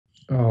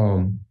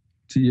Um,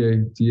 TA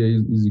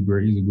he's a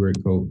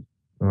great coach.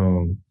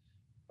 Um,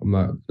 I'm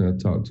not gonna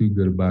talk too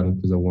good about him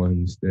because I want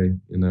him to stay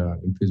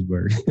in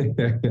Pittsburgh,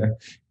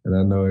 and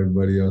I know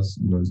everybody else,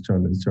 is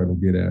trying to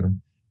get at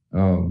him.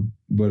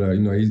 But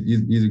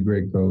he's a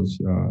great coach.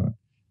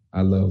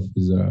 I love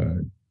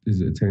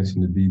his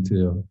attention to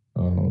detail,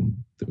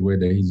 the way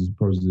that he just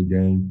approaches the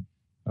game,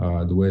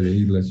 the way that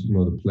he lets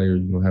the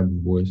players have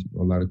a voice.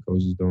 A lot of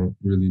coaches don't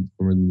really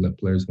let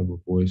players have a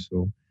voice,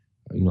 so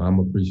I'm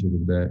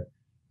appreciative of that.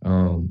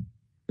 Um,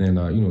 and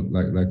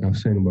like I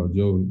was saying about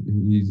Joe,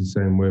 he's the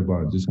same way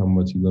about just how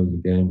much he loves the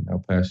game,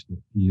 how passionate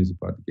he is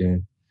about the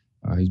game.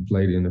 He's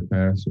played it in the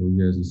past, so he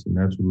has just a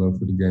natural love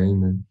for the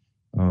game, and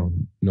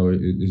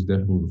it's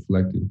definitely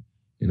reflected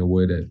in a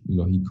way that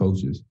he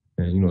coaches.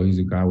 And he's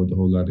a guy with a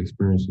whole lot of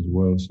experience as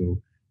well,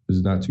 so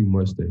there's not too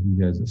much that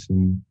he hasn't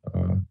seen,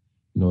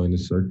 in the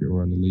circuit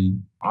around the league.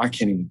 I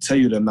can't even tell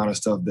you the amount of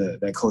stuff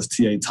that Coach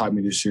TA taught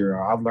me this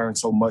year. I've learned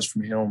so much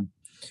from him.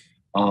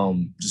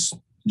 Just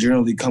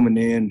generally coming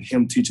in,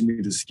 him teaching me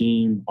the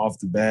scheme off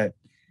the bat,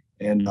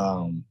 and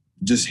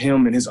just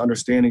him and his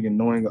understanding and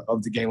knowing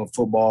of the game of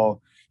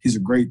football. He's a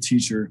great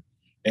teacher,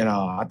 and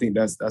I think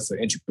that's an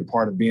intricate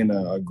part of being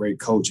a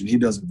great coach, and he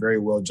does a very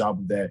well job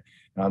of that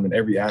in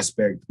every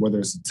aspect, whether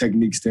it's a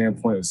technique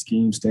standpoint or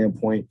scheme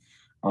standpoint.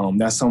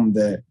 That's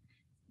something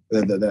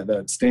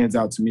that stands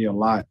out to me a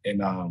lot,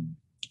 and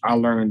I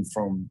learned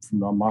from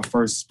my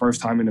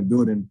first time in the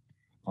building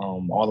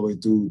all the way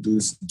through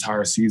this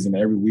entire season,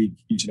 every week,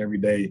 each and every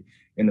day,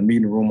 in the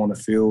meeting room, on the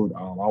field.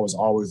 I was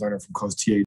always learning from Coach TA.